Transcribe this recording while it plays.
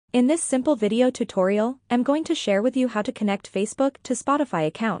In this simple video tutorial, I'm going to share with you how to connect Facebook to Spotify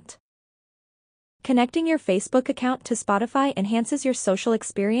account. Connecting your Facebook account to Spotify enhances your social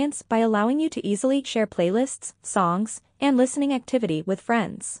experience by allowing you to easily share playlists, songs, and listening activity with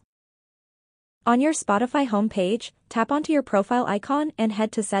friends. On your Spotify homepage, tap onto your profile icon and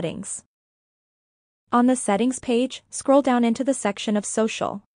head to Settings. On the Settings page, scroll down into the section of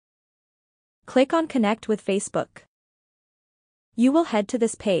Social. Click on Connect with Facebook. You will head to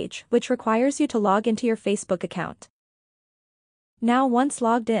this page, which requires you to log into your Facebook account. Now once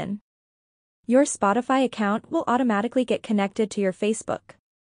logged in, your Spotify account will automatically get connected to your Facebook.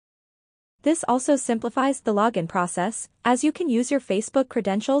 This also simplifies the login process, as you can use your Facebook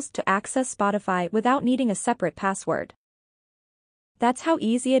credentials to access Spotify without needing a separate password. That's how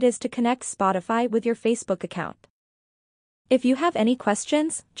easy it is to connect Spotify with your Facebook account. If you have any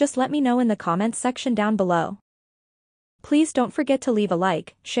questions, just let me know in the comments section down below. Please don't forget to leave a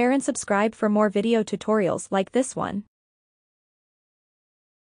like, share and subscribe for more video tutorials like this one.